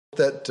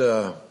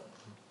That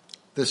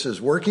this is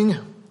working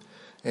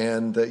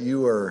and that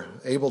you are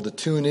able to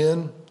tune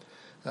in.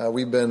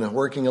 We've been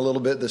working a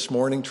little bit this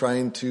morning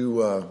trying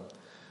to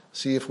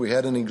see if we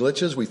had any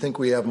glitches. We think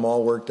we have them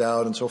all worked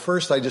out. And so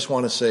first I just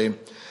want to say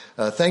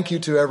thank you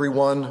to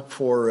everyone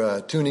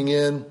for tuning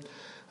in.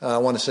 I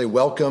want to say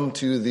welcome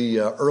to the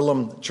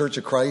Earlham Church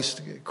of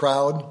Christ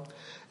crowd.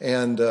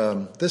 And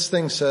this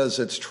thing says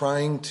it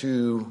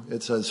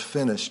says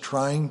finish,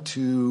 trying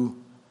to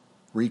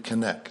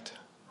reconnect.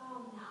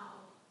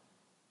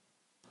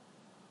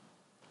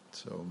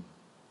 So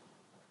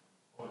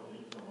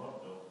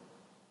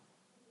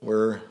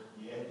we're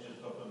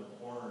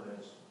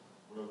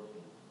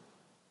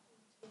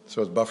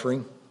so it's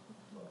buffering.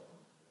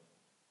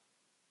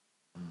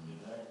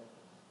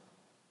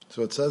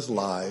 So it says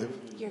live.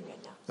 You're good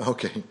now.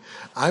 Okay.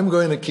 I'm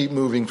going to keep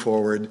moving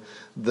forward.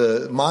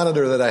 The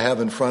monitor that I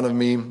have in front of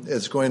me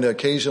is going to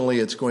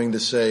occasionally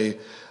say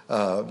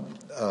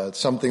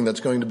something that's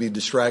going to be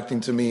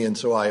distracting to me, and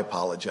so I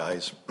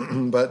apologize.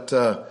 But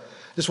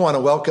just want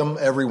to welcome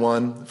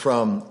everyone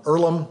from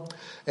Earlham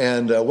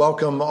and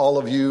welcome all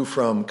of you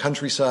from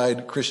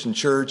Countryside Christian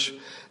Church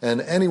and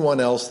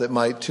anyone else that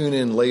might tune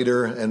in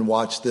later and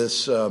watch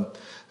this through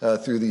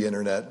the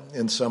internet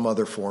in some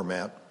other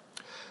format.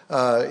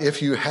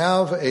 If you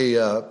have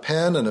a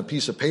pen and a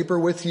piece of paper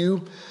with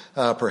you,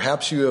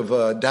 perhaps you have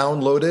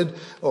downloaded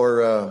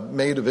or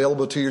made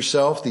available to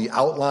yourself the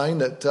outline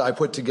that I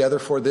put together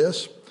for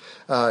this.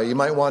 You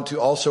might want to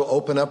also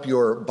open up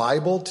your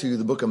Bible to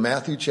the book of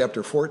Matthew,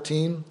 chapter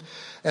 14.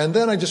 And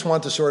then I just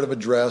want to sort of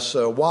address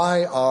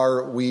why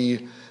are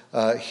we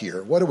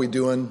here? What are we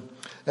doing?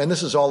 And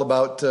this is all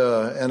about,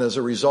 and as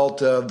a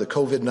result of the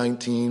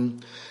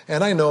COVID-19.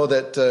 And I know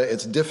that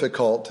it's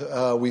difficult.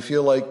 We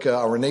feel like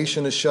our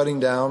nation is shutting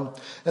down.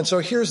 And so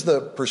here's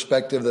the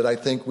perspective that I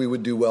think we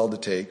would do well to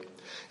take.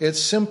 It's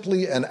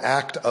simply an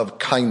act of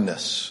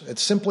kindness.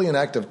 It's simply an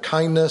act of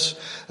kindness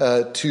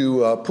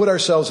to put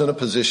ourselves in a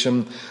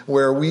position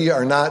where we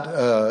are not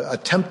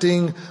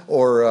attempting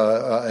or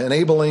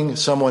enabling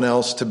someone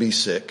else to be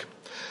sick.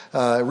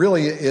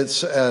 Really,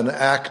 it's an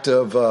act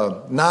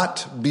of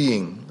not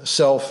being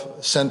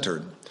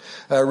self-centered.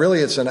 Really,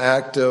 it's an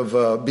act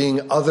of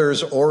being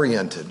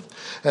others-oriented.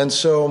 And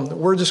so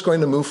we're just going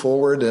to move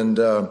forward, and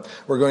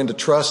we're going to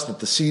trust that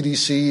the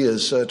CDC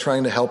is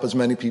trying to help as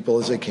many people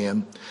as they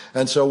can.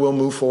 And so we'll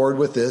move forward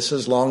with this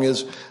as long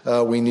as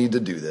we need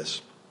to do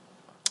this.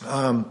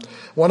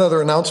 One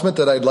other announcement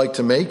that I'd like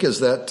to make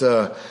is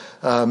that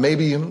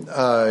maybe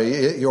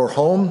your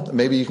home,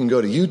 maybe you can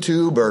go to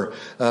YouTube, or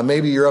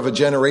maybe you're of a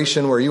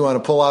generation where you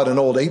want to pull out an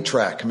old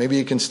 8-track. Maybe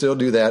you can still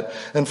do that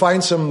and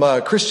find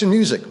some Christian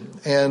music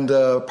and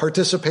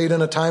participate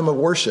in a time of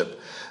worship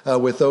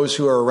with those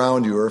who are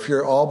around you. Or if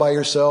you're all by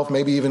yourself,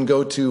 maybe even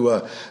go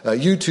to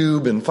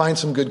YouTube and find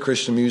some good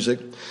Christian music.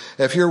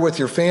 If you're with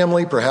your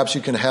family, perhaps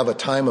you can have a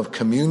time of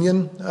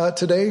communion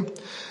today.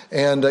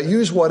 And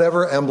use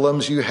whatever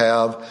emblems you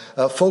have.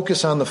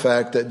 Focus on the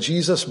fact that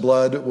Jesus'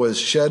 blood was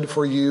shed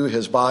for you.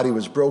 His body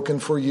was broken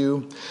for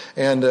you.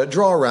 And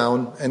draw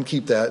around and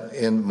keep that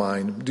in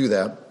mind. Do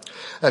that.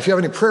 If you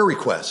have any prayer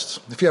requests,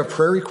 if you have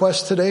prayer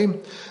requests today,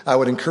 I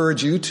would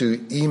encourage you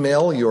to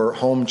email your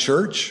home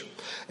church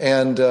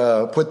and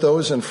put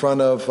those in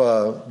front of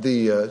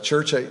the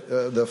church,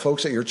 the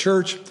folks at your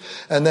church.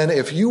 And then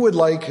if you would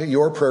like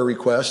your prayer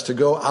request to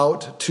go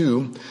out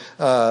to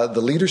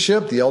the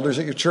leadership, the elders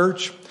at your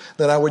church,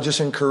 then I would just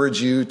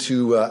encourage you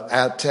to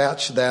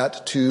attach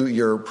that to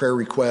your prayer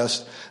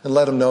request and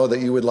let them know that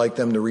you would like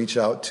them to reach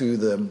out to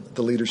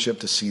the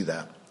leadership to see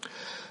that.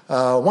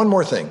 One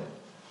more thing.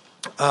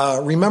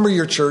 Remember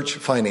your church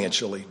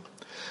financially.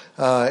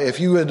 If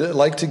you would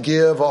like to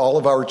give, all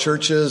of our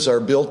churches are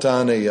built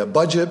on a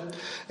budget,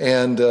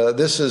 and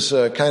this is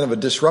kind of a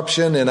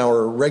disruption in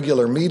our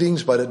regular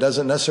meetings, but it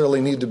doesn't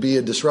necessarily need to be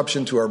a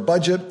disruption to our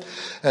budget.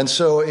 And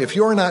so if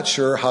you're not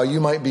sure how you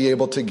might be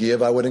able to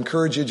give, I would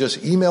encourage you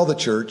just email the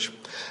church,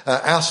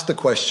 ask the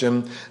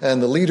question,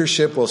 and the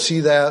leadership will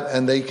see that,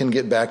 and they can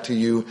get back to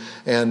you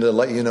and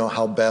let you know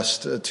how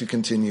best to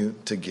continue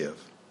to give.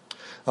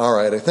 All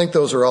right, I think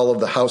those are all of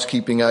the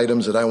housekeeping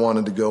items that I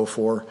wanted to go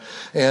for.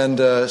 And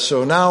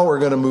so now we're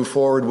going to move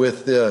forward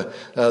with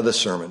the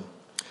sermon.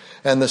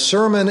 And the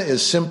sermon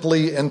is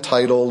simply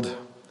entitled,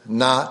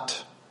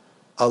 Not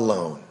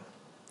Alone.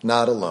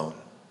 Not Alone.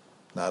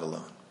 Not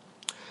Alone.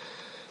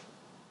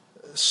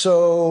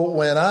 So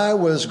when I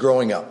was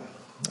growing up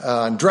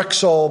on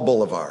Drexel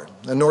Boulevard,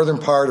 the northern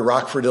part of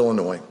Rockford,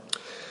 Illinois,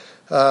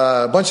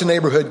 a bunch of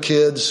neighborhood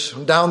kids.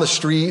 Down the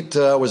street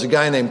was a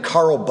guy named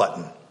Carl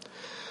Button.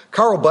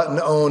 Carl Button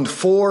owned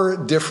 4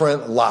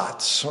 different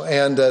lots,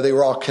 and they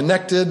were all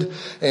connected,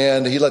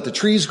 and he let the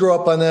trees grow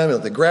up on them, he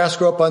let the grass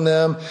grow up on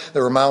them,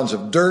 there were mounds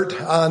of dirt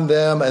on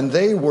them, and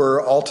they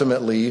were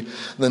ultimately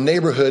the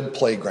neighborhood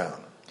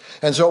playground.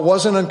 And so it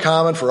wasn't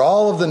uncommon for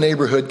all of the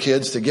neighborhood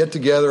kids to get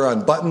together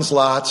on Button's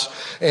lots,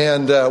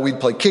 and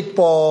we'd play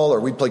kickball or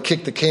we'd play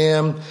kick the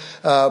can.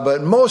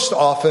 But most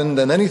often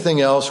than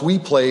anything else, we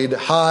played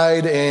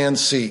hide and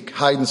seek.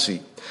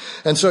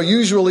 And so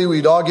usually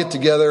we'd all get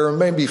together,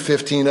 maybe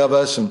 15 of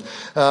us, and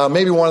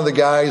maybe one of the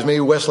guys, maybe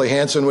Wesley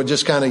Hansen, would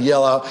just kind of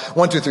yell out,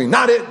 1, 2, 3,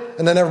 not it.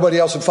 And then everybody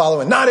else would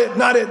follow, and not it,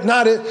 not it,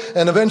 not it.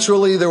 And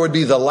eventually there would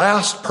be the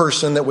last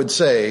person that would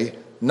say,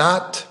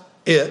 not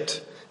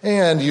it.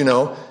 And,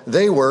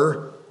 they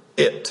were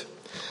it.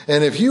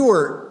 And if you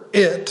were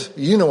it,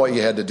 you know what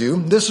you had to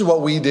do. This is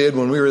what we did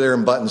when we were there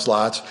in Button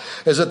Slots,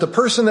 is that the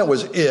person that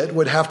was it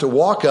would have to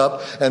walk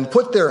up and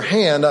put their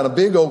hand on a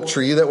big oak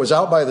tree that was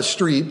out by the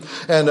street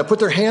and put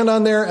their hand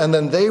on there, and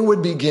then they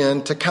would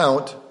begin to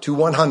count to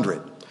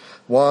 100.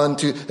 1,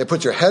 2, they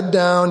put your head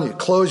down, you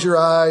close your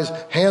eyes,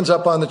 hands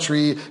up on the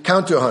tree,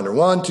 count to 100.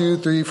 1, 2,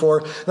 3,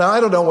 4. Now, I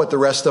don't know what the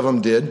rest of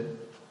them did.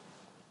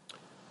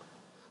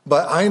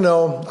 But I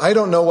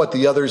don't know what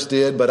the others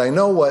did, but I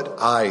know what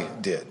I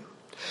did.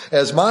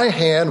 As my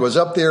hand was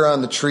up there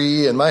on the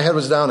tree and my head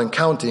was down and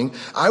counting,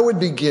 I would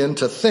begin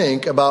to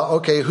think about,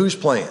 okay, who's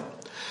playing?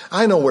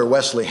 I know where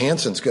Wesley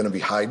Hansen's going to be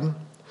hiding.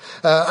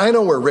 I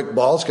know where Rick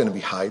Ball's going to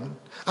be hiding.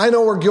 I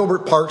know where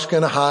Gilbert Park's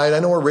going to hide. I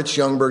know where Rich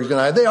Youngberg's going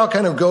to hide. They all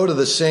kind of go to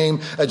the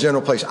same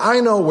general place. I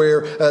know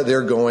where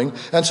they're going.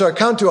 And so I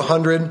count to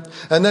 100,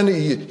 and then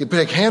you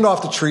take a hand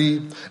off the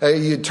tree,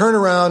 you turn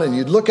around and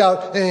you'd look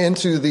out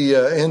into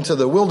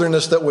the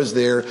wilderness that was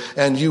there,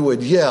 and you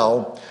would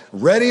yell,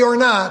 ready or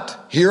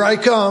not, here I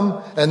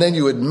come. And then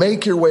you would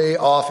make your way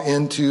off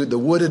into the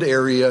wooded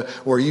area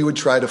where you would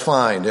try to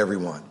find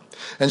everyone.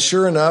 And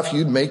sure enough,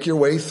 you'd make your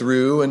way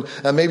through,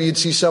 and maybe you'd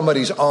see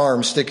somebody's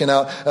arm sticking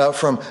out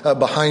from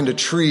behind a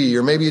tree,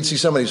 or maybe you'd see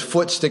somebody's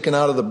foot sticking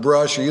out of the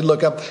brush, or you'd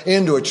look up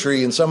into a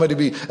tree and somebody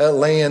be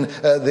laying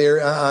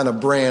there on a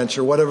branch,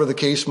 or whatever the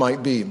case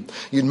might be.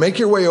 You'd make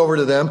your way over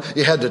to them.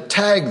 You had to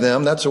tag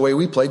them. That's the way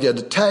we played. You had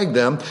to tag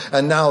them,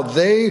 and now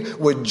they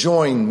would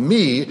join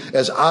me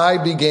as I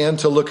began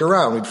to look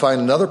around. We'd find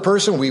another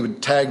person. We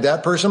would tag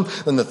that person.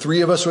 Then the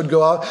three of us would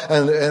go out,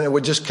 and it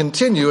would just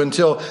continue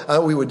until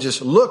we would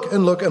just look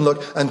and look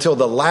until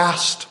the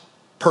last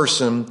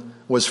person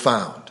was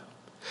found.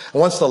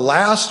 And once the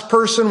last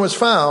person was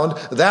found,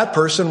 that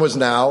person was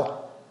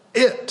now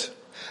it.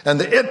 And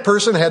the it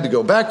person had to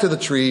go back to the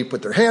tree,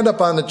 put their hand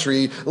up on the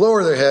tree,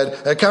 lower their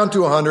head, count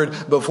to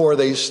 100 before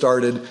they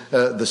started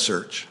the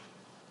search.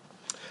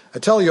 I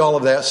tell you all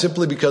of that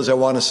simply because I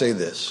want to say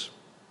this.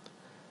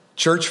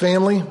 Church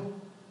family,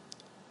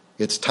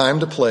 it's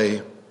time to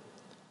play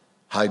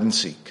hide and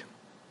seek.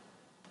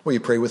 Will you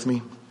pray with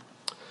me?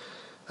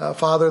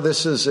 Father,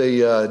 this is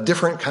a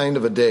different kind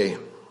of a day,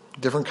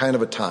 different kind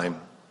of a time.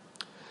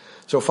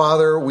 So,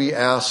 Father, we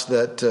ask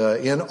that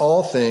in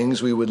all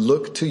things we would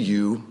look to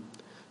you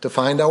to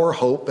find our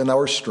hope and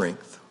our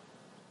strength.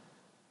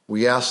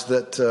 We ask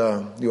that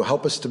you'll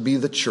help us to be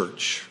the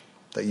church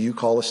that you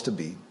call us to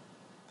be.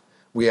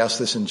 We ask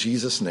this in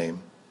Jesus'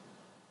 name.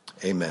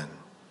 Amen.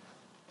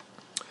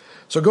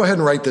 So go ahead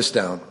and write this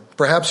down.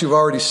 Perhaps you've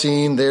already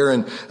seen there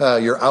in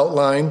your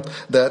outline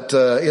that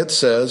it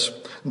says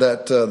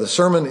that the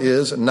sermon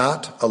is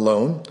not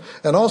alone.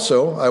 And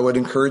also, I would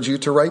encourage you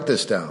to write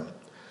this down.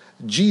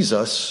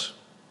 Jesus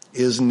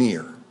is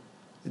near.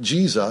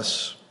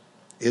 Jesus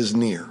is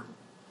near.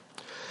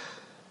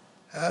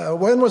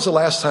 When was the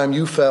last time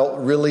you felt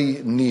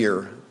really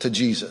near to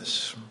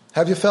Jesus?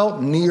 Have you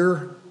felt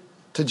near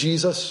to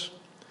Jesus?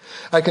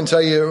 I can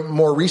tell you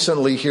more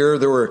recently here,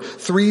 there were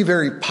 3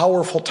 very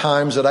powerful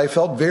times that I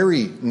felt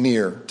very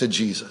near to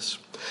Jesus.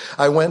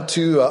 I went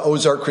to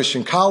Ozark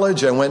Christian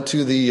College. I went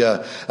to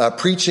the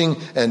Preaching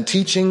and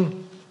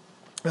Teaching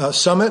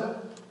Summit.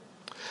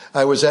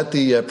 I was at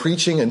the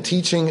Preaching and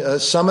Teaching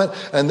Summit,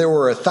 and there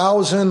were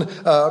 1,000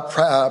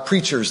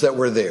 preachers that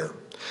were there.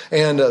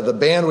 And the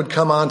band would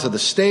come onto the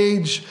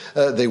stage,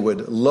 they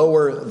would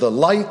lower the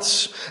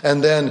lights,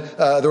 and then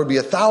there would be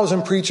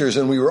 1,000 preachers,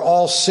 and we were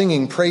all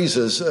singing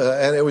praises,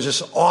 and it was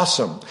just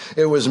awesome.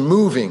 It was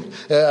moving.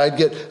 I'd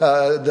get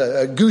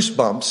the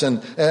goosebumps,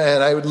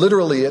 and I would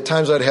literally, at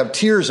times I'd have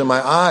tears in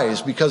my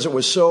eyes because it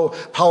was so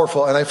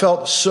powerful, and I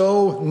felt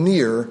so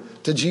near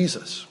to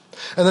Jesus.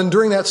 And then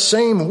during that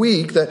same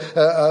week,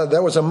 that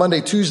was a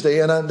Monday,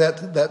 Tuesday, and on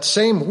that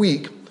same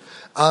week,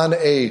 on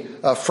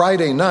a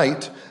Friday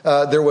night,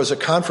 there was a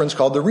conference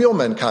called the Real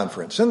Men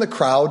Conference, and the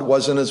crowd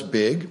wasn't as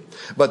big,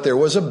 but there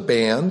was a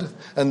band,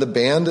 and the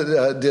band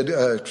did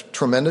a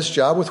tremendous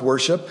job with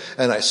worship,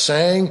 and I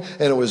sang,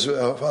 and it was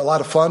a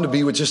lot of fun to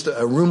be with just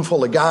a room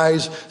full of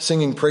guys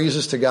singing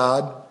praises to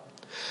God.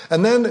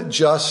 And then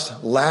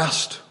just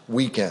last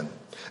weekend,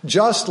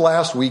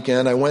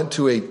 I went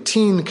to a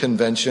teen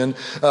convention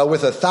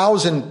with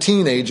 1,000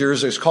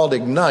 teenagers. It's called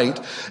Ignite,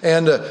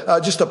 and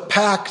just a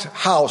packed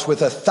house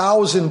with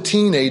 1,000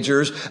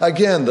 teenagers.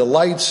 Again, the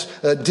lights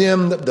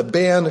dim, the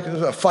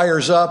band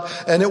fires up,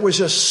 and it was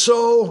just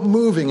so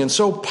moving and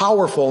so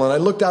powerful. And I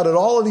looked out at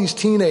all of these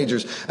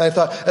teenagers, and I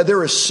thought,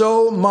 there is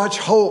so much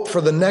hope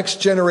for the next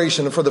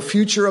generation and for the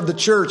future of the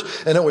church.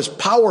 And it was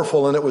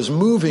powerful, and it was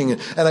moving,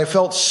 and I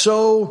felt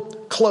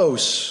so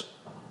close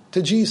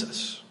to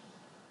Jesus.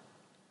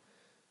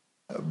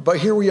 But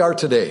here we are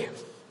today.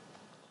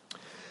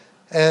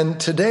 And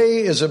today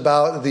is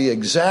about the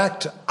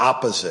exact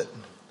opposite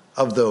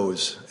of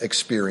those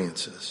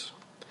experiences.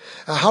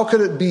 How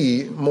could it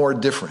be more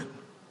different?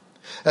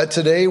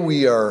 Today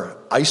we are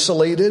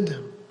isolated.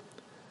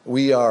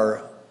 We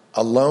are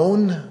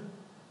alone.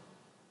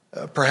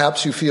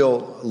 Perhaps you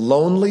feel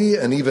lonely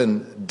and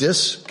even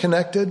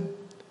disconnected.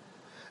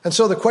 And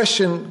so the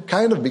question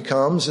kind of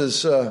becomes,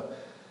 is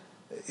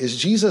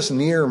Jesus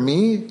near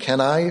me?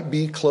 Can I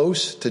be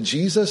close to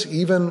Jesus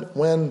even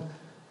when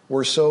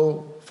we're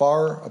so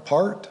far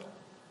apart?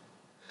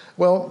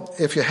 Well,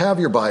 if you have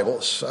your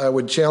Bibles, I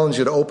would challenge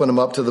you to open them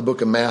up to the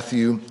book of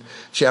Matthew,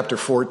 chapter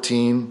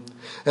 14,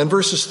 and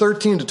verses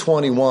 13 to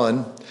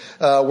 21,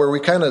 where we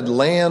kind of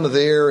land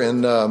there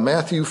in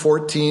Matthew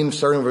 14,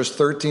 starting in verse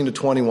 13 to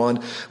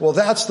 21. Well,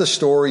 that's the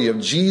story of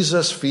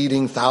Jesus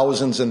feeding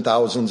thousands and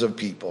thousands of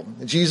people.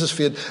 Jesus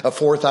fed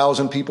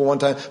 4,000 people one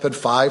time, fed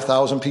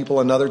 5,000 people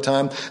another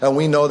time, and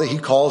we know that he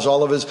calls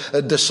all of his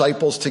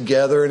disciples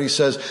together, and he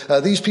says,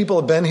 these people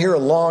have been here a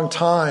long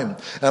time,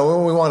 and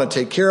we want to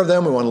take care of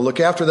them, we want to look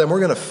after them, we're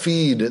going to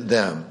feed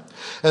them.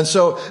 And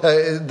so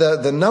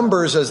the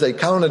numbers as they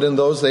counted in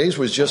those days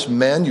was just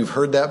men. You've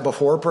heard that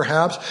before,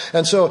 perhaps.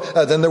 And so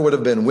then there would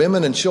have been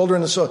women and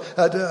children. And so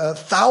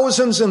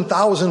thousands and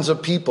thousands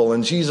of people.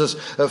 And Jesus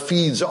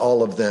feeds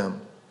all of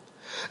them.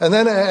 And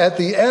then at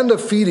the end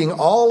of feeding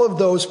all of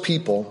those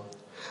people,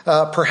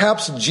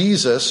 perhaps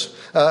Jesus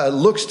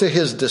looks to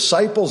his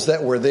disciples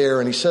that were there.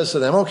 And he says to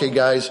them, okay,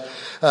 guys,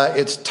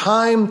 it's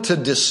time to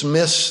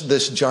dismiss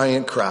this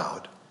giant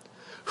crowd.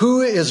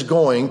 Who is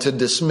going to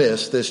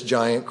dismiss this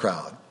giant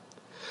crowd?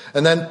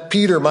 And then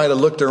Peter might have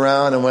looked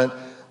around and went,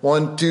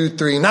 1, 2,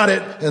 3, not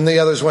it. And the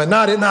others went,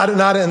 not it, not it,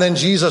 not it. And then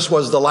Jesus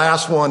was the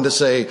last one to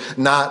say,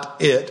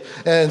 not it.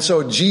 And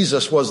so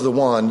Jesus was the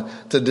one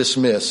to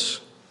dismiss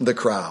the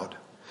crowd.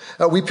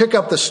 We pick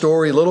up the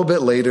story a little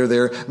bit later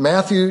there,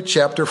 Matthew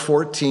chapter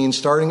 14,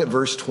 starting at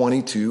verse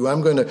 22.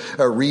 I'm going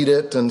to read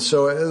it. And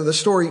so the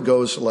story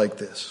goes like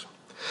this.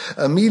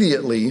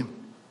 Immediately,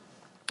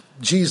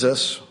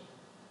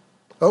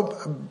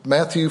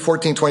 Matthew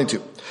 14:22.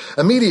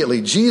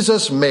 Immediately,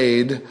 Jesus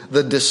made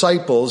the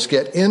disciples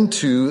get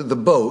into the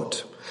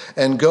boat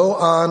and go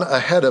on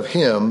ahead of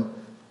him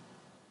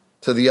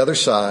to the other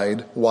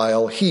side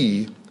while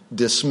he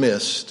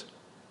dismissed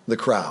the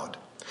crowd.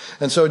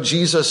 And so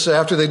Jesus,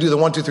 after they do the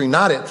 1, 2, 3,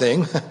 not it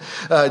thing,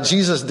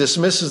 Jesus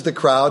dismisses the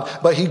crowd,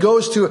 but he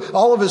goes to,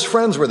 all of his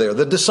friends were there,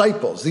 the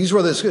disciples. These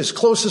were his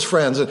closest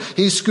friends, and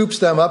he scoops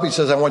them up. He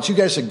says, I want you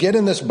guys to get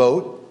in this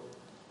boat.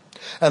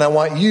 And I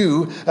want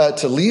you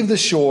to leave the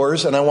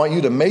shores, and I want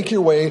you to make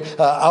your way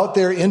out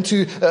there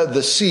into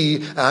the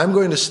sea. I'm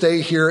going to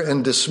stay here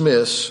and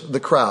dismiss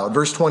the crowd.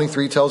 Verse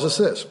 23 tells us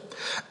this.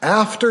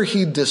 After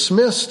he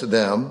dismissed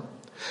them,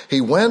 he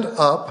went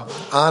up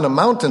on a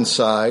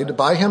mountainside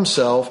by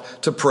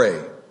himself to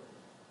pray.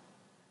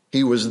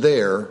 He was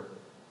there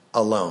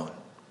alone.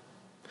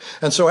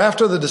 And so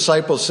after the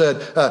disciples said,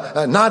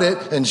 not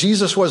it, and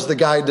Jesus was the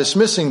guy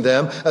dismissing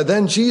them,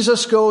 then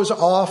Jesus goes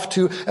off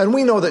to, and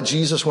we know that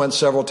Jesus went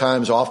several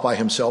times off by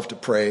himself to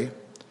pray.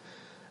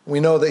 We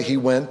know that he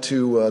went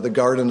to the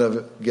Garden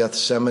of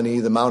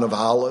Gethsemane, the Mount of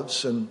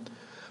Olives, and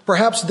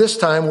perhaps this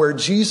time where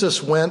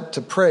Jesus went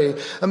to pray,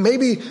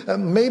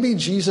 maybe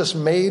Jesus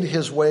made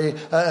his way,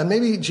 and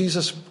maybe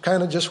Jesus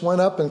kind of just went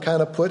up and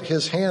kind of put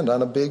his hand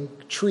on a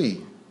big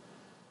tree.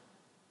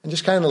 And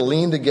just kind of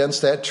leaned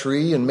against that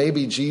tree, and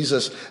maybe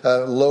Jesus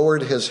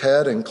lowered his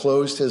head and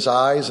closed his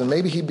eyes, and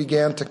maybe he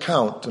began to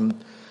count.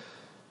 And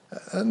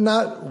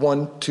not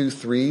 1, 2,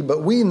 3,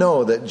 but we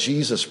know that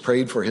Jesus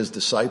prayed for his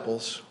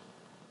disciples.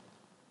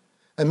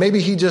 And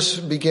maybe he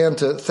just began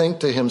to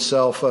think to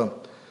himself,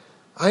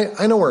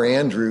 I know where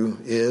Andrew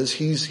is.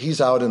 He's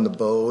out in the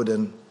boat,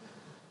 and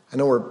I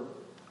know where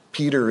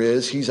Peter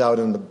is. He's out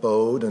in the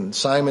boat, and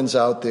Simon's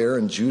out there,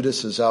 and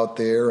Judas is out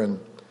there, and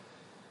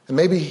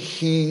maybe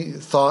he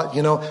thought,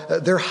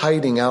 they're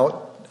hiding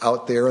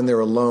out there and they're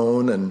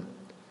alone.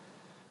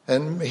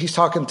 And he's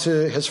talking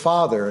to his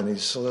father and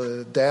he's,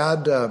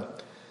 Dad,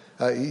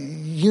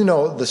 you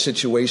know the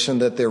situation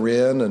that they're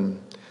in,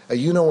 and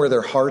you know where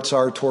their hearts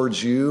are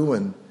towards you.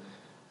 And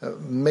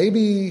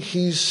maybe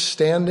he's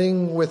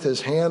standing with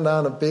his hand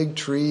on a big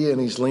tree and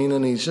he's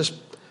leaning, he's just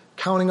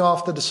counting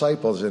off the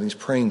disciples and he's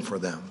praying for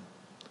them.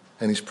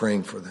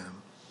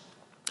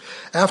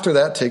 After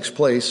that takes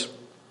place,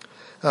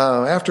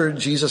 after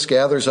Jesus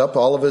gathers up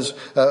all of his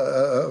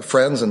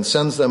friends and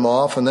sends them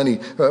off, and then he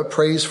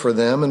prays for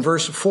them. In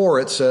verse 4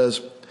 it says,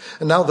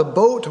 And now the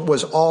boat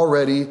was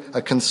already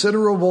a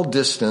considerable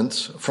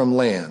distance from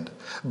land,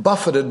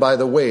 buffeted by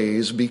the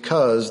waves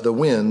because the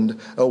wind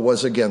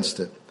was against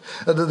it.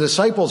 The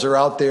disciples are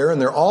out there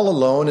and they're all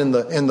alone in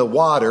the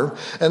water.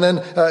 And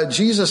then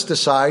Jesus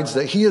decides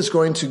that he is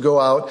going to go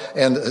out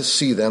and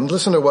see them.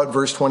 Listen to what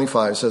verse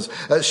 25 says.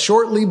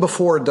 Shortly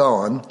before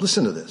dawn,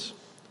 listen to this.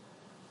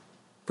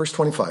 Verse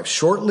 25,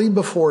 shortly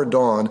before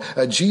dawn,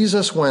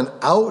 Jesus went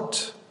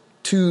out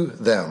to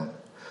them,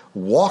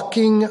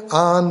 walking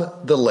on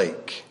the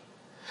lake.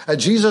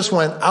 Jesus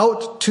went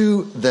out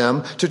to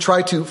them to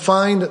try to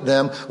find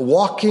them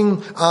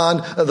walking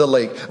on the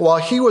lake. While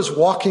he was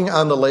walking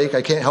on the lake,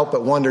 I can't help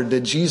but wonder,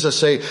 did Jesus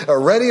say,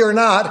 ready or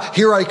not,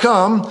 here I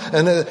come?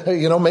 And,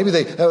 maybe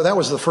that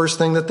was the first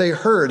thing that they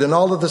heard. And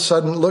all of a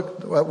sudden,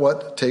 look at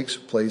what takes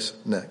place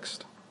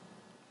next.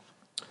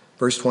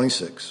 Verse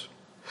 26.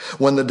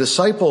 When the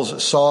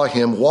disciples saw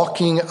him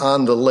walking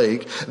on the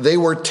lake, they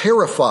were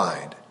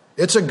terrified.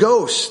 It's a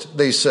ghost,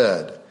 they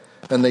said.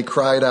 And they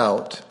cried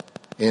out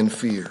in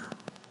fear.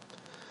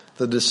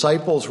 The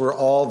disciples were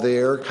all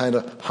there, kind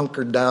of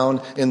hunkered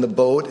down in the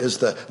boat as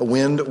the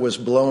wind was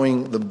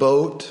blowing the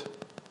boat.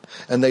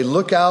 And they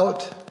look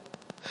out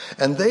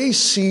and they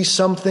see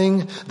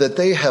something that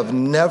they have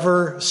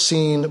never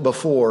seen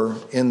before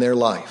in their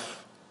life.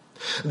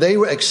 They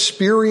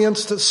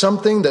experienced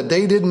something that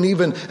they didn't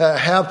even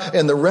have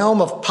in the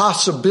realm of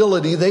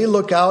possibility. They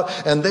look out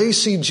and they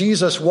see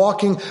Jesus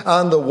walking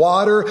on the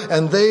water,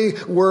 and they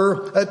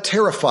were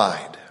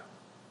terrified.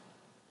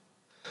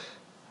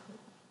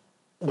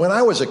 When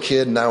I was a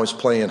kid and I was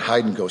playing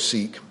hide and go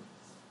seek,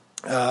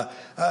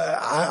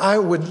 I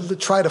would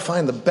try to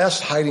find the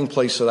best hiding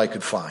place that I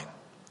could find.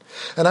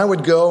 And I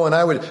would go and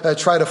I would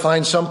try to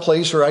find some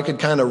place where I could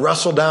kind of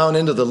wrestle down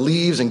into the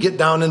leaves and get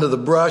down into the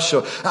brush.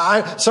 So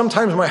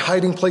sometimes my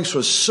hiding place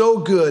was so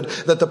good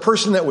that the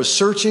person that was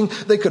searching,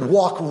 they could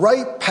walk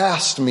right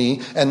past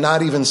me and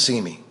not even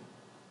see me.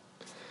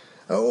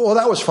 Well,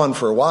 that was fun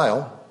for a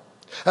while.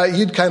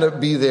 You'd kind of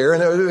be there,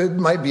 and it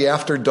might be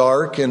after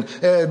dark, and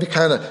it'd be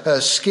kind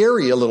of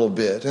scary a little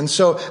bit. And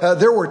so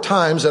there were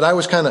times that I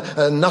was kind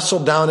of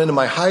nestled down into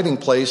my hiding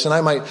place, and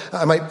I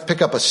might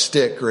pick up a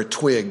stick or a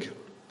twig.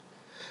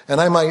 And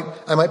I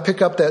might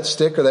pick up that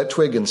stick or that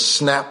twig and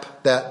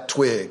snap that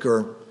twig.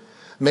 Or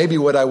maybe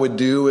what I would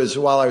do is,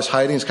 while I was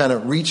hiding, is kind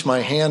of reach my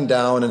hand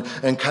down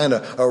and kind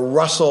of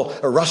rustle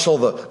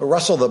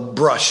the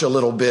brush a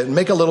little bit and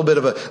make a little bit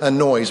of a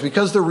noise.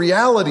 Because the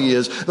reality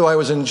is, though I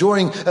was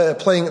enjoying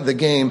playing the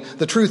game,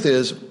 the truth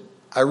is,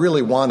 I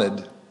really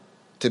wanted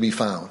to be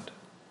found.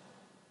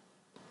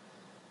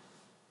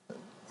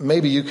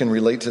 Maybe you can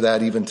relate to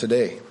that even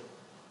today.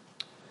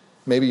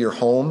 Maybe you're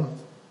home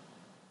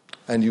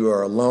and you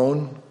are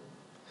alone,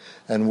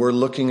 and we're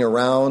looking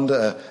around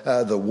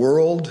the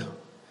world,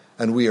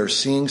 and we are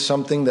seeing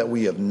something that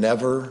we have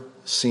never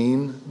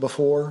seen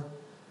before,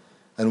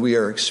 and we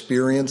are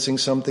experiencing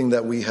something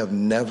that we have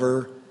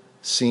never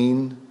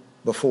seen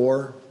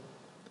before.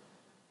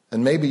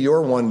 And maybe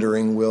you're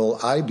wondering, will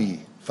I be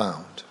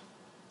found?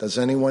 Does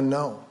anyone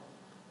know?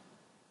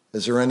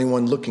 Is there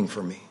anyone looking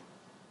for me?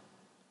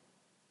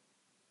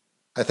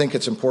 I think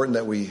it's important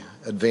that we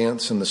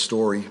advance in the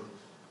story,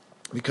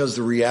 because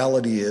the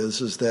reality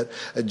is that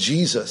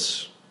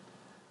Jesus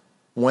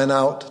went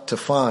out to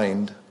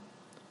find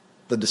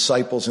the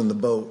disciples in the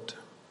boat.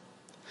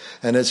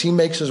 And as he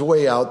makes his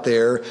way out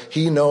there,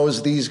 he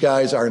knows these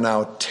guys are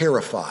now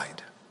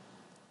terrified.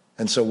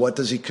 And so what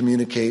does he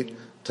communicate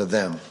to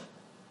them?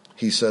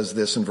 He says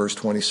this in verse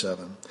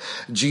 27.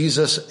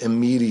 Jesus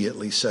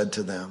immediately said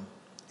to them,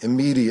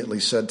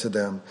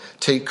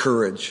 "Take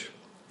courage.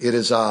 It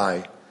is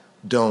I.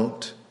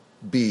 Don't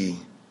be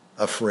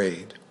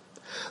afraid."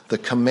 The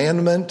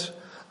commandment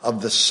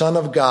of the Son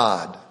of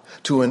God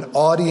to an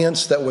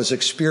audience that was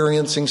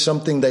experiencing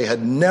something they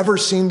had never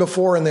seen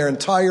before in their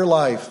entire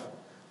life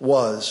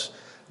was,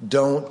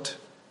 don't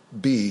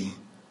be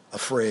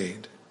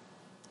afraid.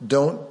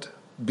 Don't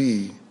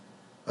be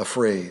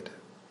afraid.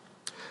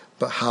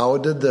 But how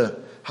did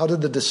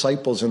the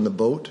disciples in the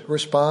boat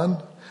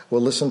respond?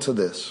 Well, listen to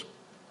this.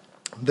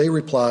 They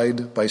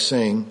replied by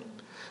saying,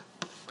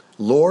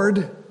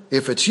 "Lord,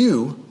 if it's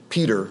you,"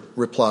 Peter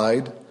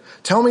replied,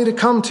 "tell me to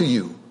come to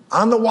you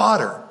on the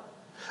water."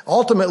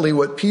 Ultimately,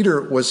 what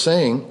Peter was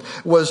saying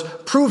was,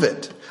 prove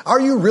it. Are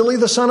you really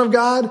the Son of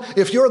God?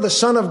 If you're the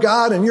Son of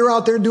God and you're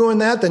out there doing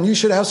that, then you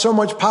should have so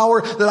much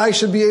power that I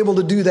should be able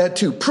to do that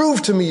too.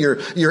 Prove to me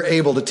you're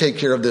able to take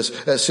care of this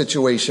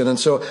situation. And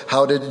so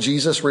how did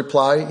Jesus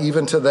reply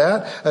even to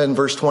that? In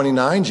verse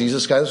 29,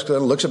 Jesus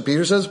looks at Peter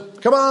and says,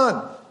 "Come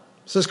on."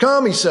 He says,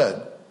 "Come," he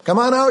said. "Come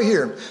on out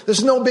here. This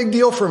is no big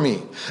deal for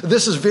me.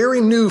 This is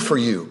very new for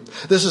you.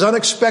 This is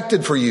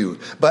unexpected for you.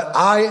 But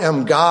I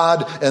am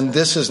God, and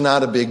this is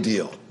not a big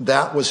deal."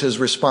 That was his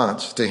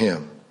response to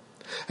him.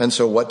 And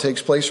so what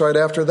takes place right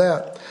after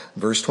that?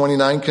 Verse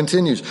 29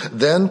 continues.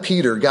 Then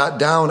Peter got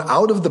down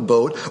out of the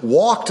boat,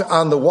 walked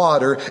on the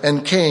water,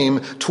 and came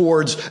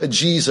towards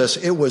Jesus.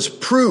 It was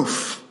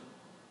proof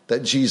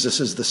that Jesus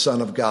is the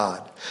Son of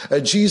God.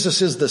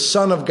 Jesus is the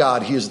Son of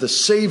God. He is the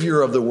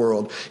Savior of the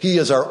world. He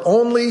is our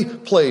only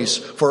place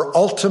for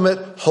ultimate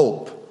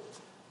hope.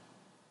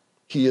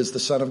 He is the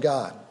Son of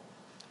God.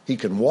 He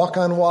can walk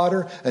on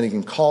water, and he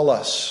can call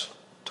us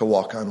to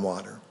walk on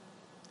water.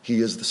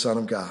 He is the Son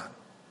of God.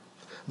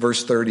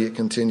 Verse 30, it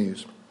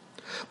continues.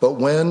 But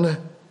when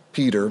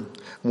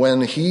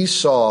he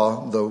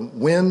saw the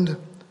wind,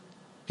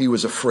 he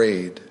was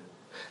afraid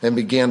and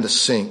began to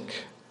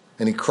sink.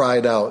 And he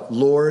cried out,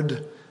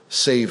 "Lord,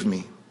 save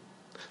me."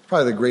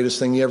 Probably the greatest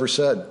thing he ever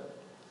said.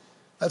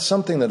 That's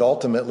something that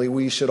ultimately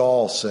we should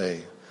all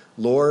say,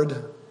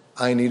 Lord,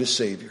 I need a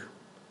Savior,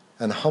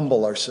 and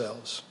humble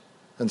ourselves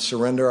and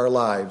surrender our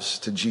lives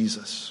to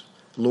Jesus.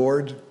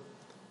 Lord,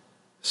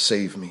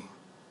 save me.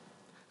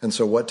 And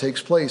so what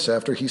takes place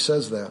after he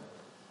says that?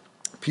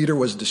 Peter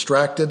was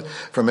distracted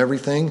from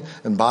everything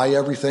and by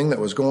everything that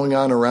was going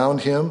on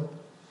around him.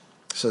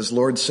 He says,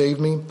 Lord, save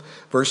me.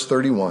 Verse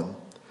 31.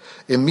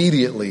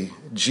 Immediately,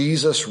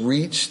 Jesus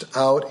reached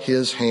out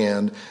his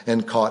hand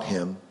and caught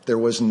him. There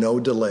was no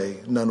delay,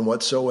 none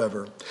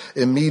whatsoever.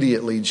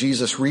 Immediately,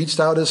 Jesus reached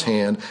out his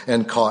hand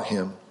and caught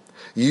him.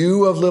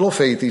 You of little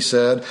faith, he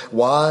said,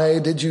 why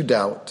did you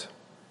doubt?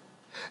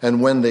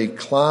 And when they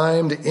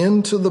climbed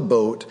into the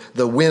boat,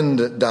 the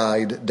wind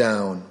died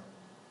down.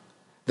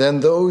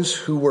 Then those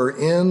who were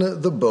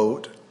in the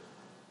boat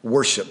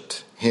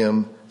worshiped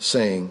him,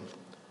 saying,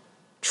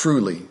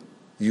 truly,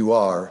 you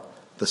are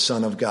the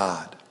Son of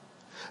God.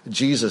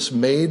 Jesus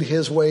made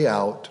his way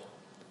out,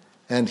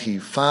 and he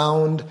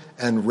found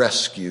and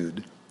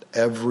rescued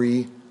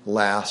every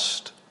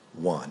last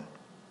one.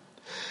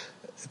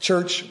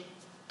 Church,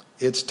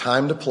 it's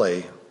time to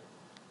play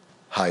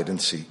hide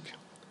and seek.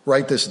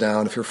 Write this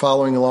down. If you're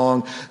following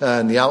along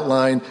in the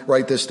outline,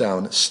 write this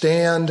down.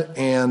 Stand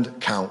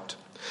and count.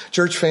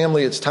 Church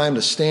family, it's time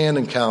to stand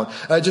and count.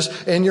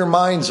 Just in your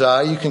mind's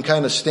eye, you can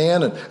kind of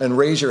stand and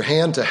raise your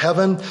hand to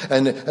heaven.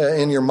 And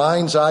in your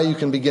mind's eye, you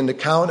can begin to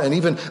count and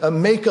even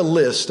make a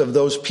list of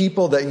those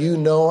people that you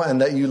know and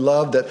that you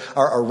love that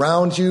are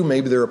around you.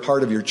 Maybe they're a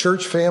part of your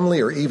church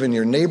family or even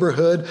your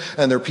neighborhood,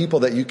 and they're people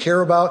that you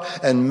care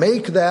about. And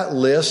make that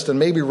list and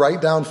maybe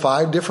write down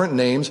 5 different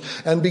names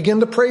and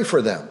begin to pray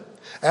for them.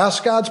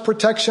 Ask God's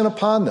protection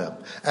upon them.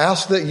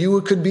 Ask that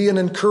you could be an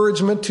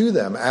encouragement to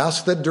them.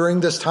 Ask that during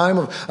this time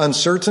of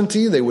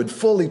uncertainty, they would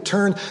fully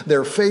turn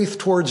their faith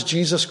towards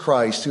Jesus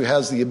Christ, who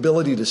has the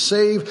ability to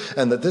save,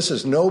 and that this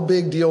is no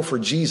big deal for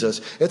Jesus.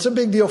 It's a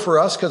big deal for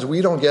us because we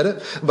don't get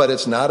it, but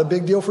it's not a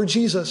big deal for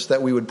Jesus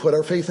that we would put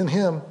our faith in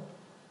him.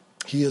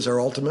 He is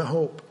our ultimate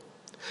hope.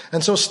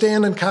 And so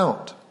stand and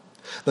count.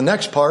 The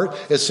next part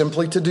is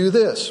simply to do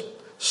this.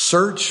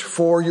 Search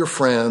for your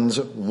friends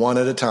one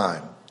at a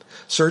time.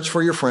 Search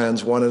for your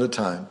friends one at a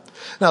time.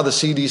 Now, the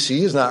CDC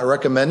is not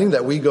recommending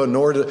that we go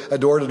door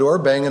to door,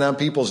 banging on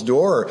people's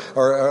door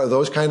or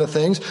those kind of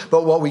things.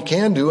 But what we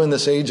can do in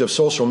this age of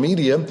social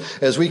media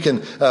is we can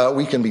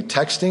be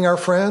texting our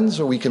friends,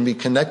 or we can be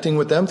connecting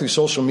with them through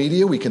social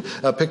media. We can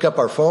pick up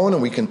our phone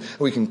and we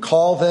can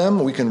call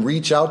them. We can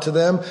reach out to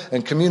them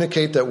and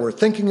communicate that we're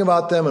thinking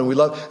about them and we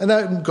love. And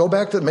that go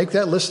back to make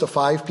that list of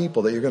 5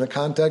 people that you're going to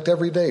contact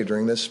every day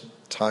during this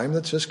time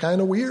that's just kind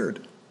of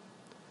weird.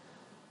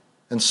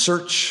 And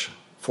search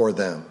for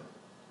them.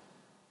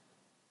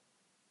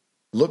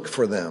 Look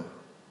for them.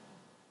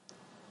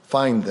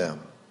 Find them.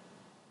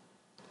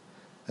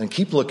 And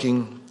keep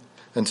looking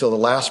until the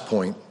last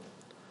point.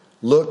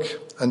 Look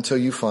until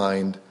you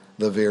find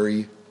the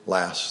very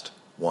last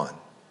one.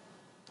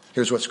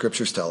 Here's what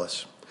scriptures tell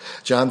us.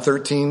 John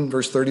 13,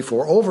 verse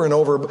 34. Over and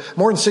over,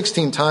 more than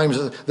 16 times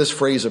this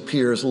phrase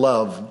appears,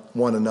 love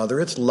one another.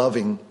 It's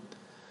loving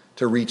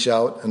to reach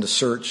out and to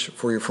search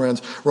for your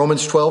friends.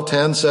 Romans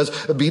 12:10 says,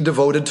 be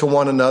devoted to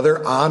one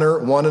another, honor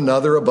one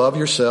another above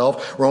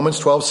yourself.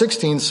 Romans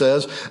 12:16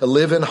 says,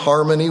 live in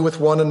harmony with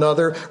one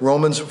another.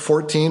 Romans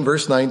 14,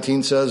 verse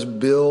 19 says,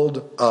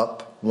 build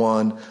up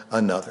one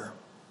another.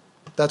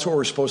 That's what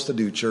we're supposed to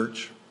do,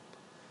 church.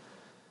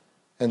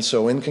 And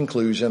so in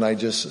conclusion, I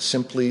just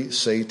simply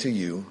say to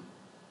you,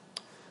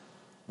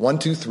 1,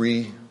 2,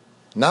 3,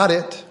 not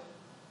it.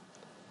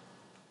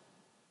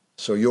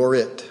 So you're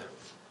it.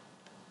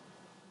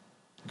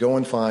 Go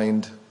and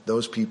find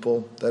those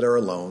people that are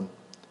alone.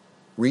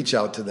 Reach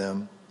out to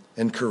them.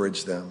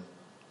 Encourage them.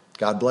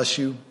 God bless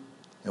you,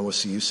 and we'll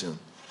see you soon.